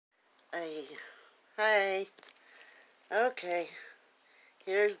I, hi. Okay,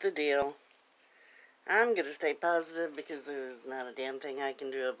 here's the deal. I'm gonna stay positive because there's not a damn thing I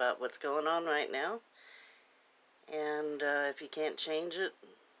can do about what's going on right now. And if you can't change it,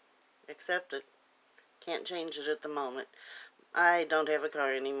 accept it. Can't change it at the moment. I don't have a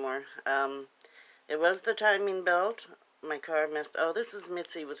car anymore. It was the timing belt. My car messed. Oh, this is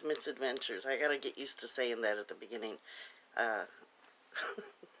Mitzi with Mitz Adventures. I gotta get used to saying that at the beginning. Uh,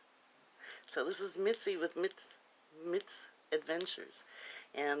 so this is Mitzi with Mitz Adventures.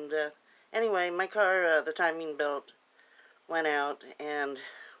 And anyway, my car, the timing belt went out, and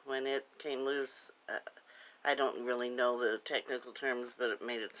when it came loose, I don't really know the technical terms, but it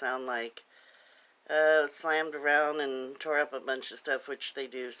made it sound like slammed around and tore up a bunch of stuff, which they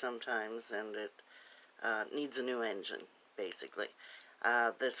do sometimes, and it needs a new engine, basically.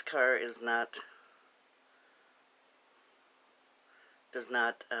 This car does not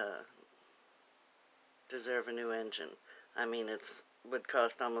deserve a new engine. I mean, it's would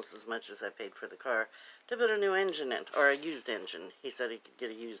cost almost as much as I paid for the car to put a new engine in, or a used engine. He said he could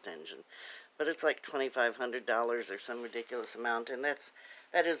get a used engine, but it's like $2,500 or some ridiculous amount, and that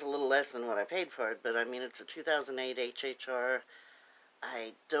is a little less than what I paid for it. But I mean, it's a 2008 HHR.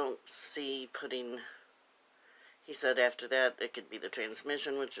 I don't see putting. He said after that it could be the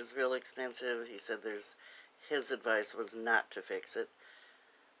transmission, which is real expensive. He said his advice was not to fix it.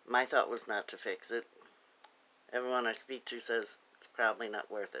 My thought was not to fix it. Everyone I speak to says it's probably not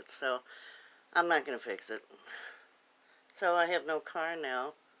worth it, so I'm not going to fix it. So I have no car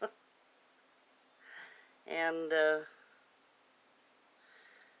now, and the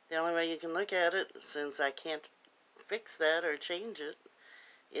only way you can look at it, since I can't fix that or change it,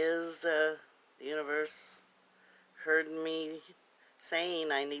 is the universe heard me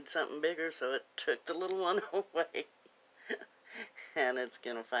saying I need something bigger, so it took the little one away. And it's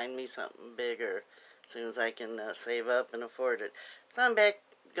going to find me something bigger as soon as I can save up and afford it. So I'm going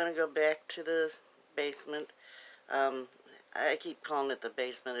to go back to the basement. Um, I keep calling it the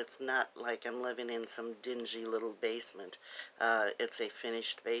basement. It's not like I'm living in some dingy little basement. It's a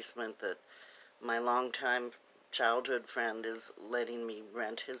finished basement that my longtime childhood friend is letting me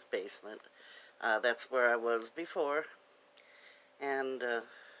rent his basement. That's where I was before. And, uh,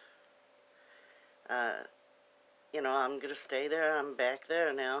 I'm going to stay there. I'm back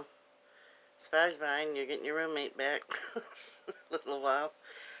there now. Surprise, Brian, you're getting your roommate back for a little while.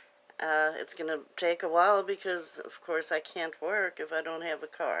 It's going to take a while because, of course, I can't work if I don't have a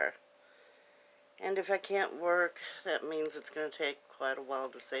car. And if I can't work, that means it's going to take quite a while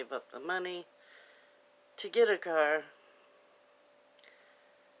to save up the money to get a car,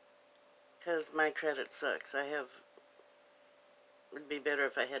 because my credit sucks. It'd be better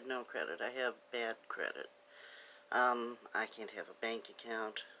if I had no credit. I have bad credit. I can't have a bank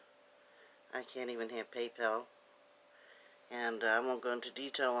account. I can't even have PayPal. And I won't go into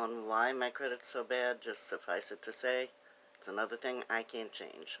detail on why my credit's so bad, just suffice it to say, it's another thing I can't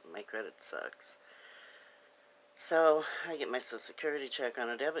change. My credit sucks. So I get my Social Security check on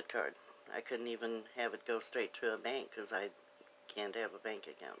a debit card. I couldn't even have it go straight to a bank because I can't have a bank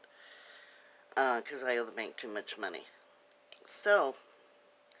account. Because I owe the bank too much money. So,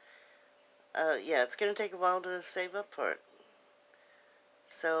 yeah, it's going to take a while to save up for it.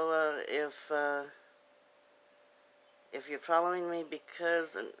 So, if you're following me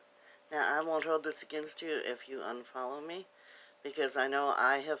now I won't hold this against you if you unfollow me, because I know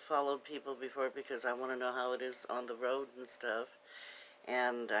I have followed people before because I want to know how it is on the road and stuff.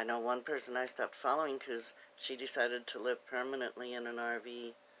 And I know one person I stopped following because she decided to live permanently in an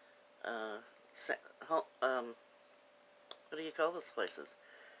RV, what do you call those places?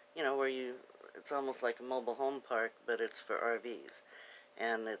 Where it's almost like a mobile home park, but it's for RVs.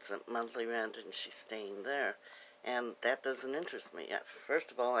 And it's a monthly rent, and she's staying there. And that doesn't interest me.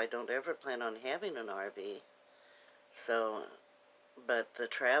 First of all, I don't ever plan on having an RV. So, but the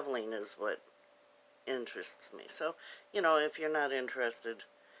traveling is what interests me. So, if you're not interested,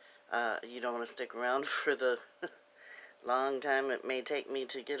 you don't want to stick around for the long time it may take me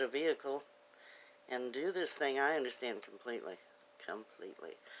to get a vehicle and do this thing, I understand completely.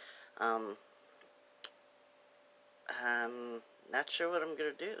 Completely. I'm not sure what I'm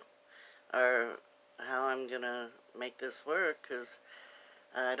going to do or how I'm going to make this work, because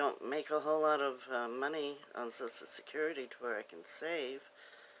I don't make a whole lot of money on Social Security to where I can save.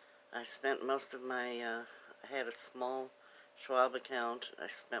 I spent most of I had a small Schwab account. I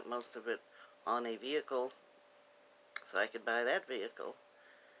spent most of it on a vehicle so I could buy that vehicle.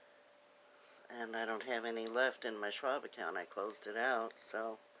 And I don't have any left in my Schwab account. I closed it out,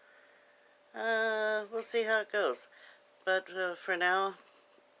 so we'll see how it goes. But for now,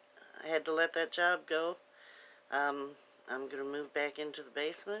 I had to let that job go. I'm going to move back into the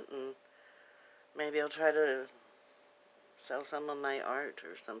basement, and maybe I'll try to sell some of my art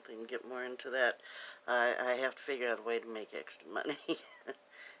or something, get more into that. I have to figure out a way to make extra money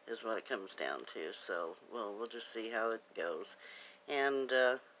is what it comes down to. So we'll just see how it goes. And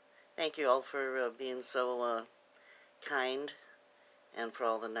thank you all for being so kind and for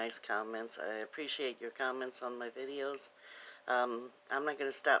all the nice comments. I appreciate your comments on my videos. I'm not going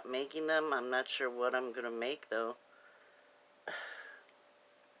to stop making them. I'm not sure what I'm going to make, though.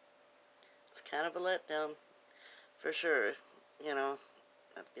 It's kind of a letdown, for sure. You know,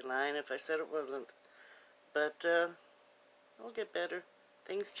 I'd be lying if I said it wasn't. But it'll get better.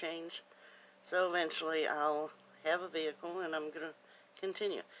 Things change. So eventually I'll have a vehicle, and I'm going to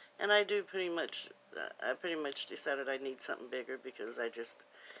continue. And I pretty much decided I need something bigger, because I just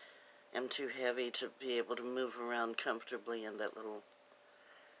am too heavy to be able to move around comfortably in that little,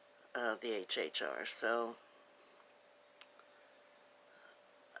 the HHR. So,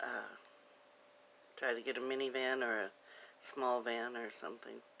 try to get a minivan or a small van or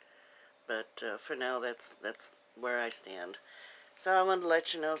something. But for now, that's where I stand. So I wanted to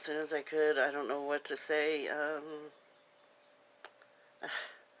let you know as soon as I could. I don't know what to say.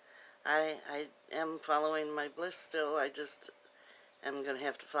 I am following my bliss still. I just am going to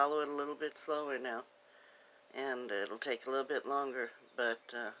have to follow it a little bit slower now. And it'll take a little bit longer.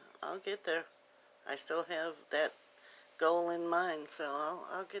 But I'll get there. I still have that goal in mind, so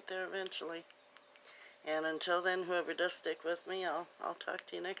I'll get there eventually. And until then, whoever does stick with me, I'll talk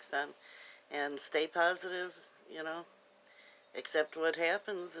to you next time. And stay positive, you know. Accept what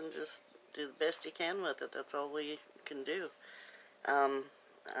happens and just do the best you can with it. That's all we can do.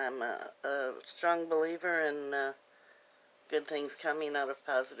 I'm a strong believer in good things coming out of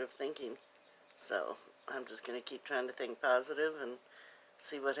positive thinking. So I'm just going to keep trying to think positive and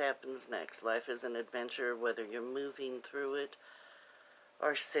see what happens next. Life is an adventure, whether you're moving through it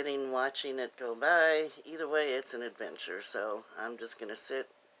or sitting watching it go by. Either way, it's an adventure. So I'm just going to sit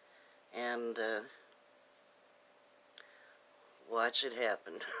and watch it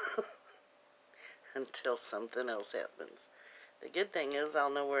happen until something else happens. The good thing is I'll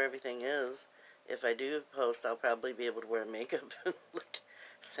know where everything is. If I do post, I'll probably be able to wear makeup and look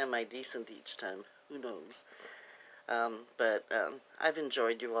semi-decent each time. Who knows? But I've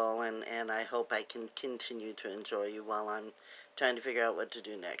enjoyed you all, and I hope I can continue to enjoy you while I'm trying to figure out what to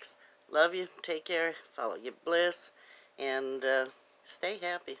do next. Love you. Take care. Follow your bliss. And stay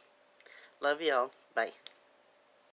happy. Love y'all. Bye.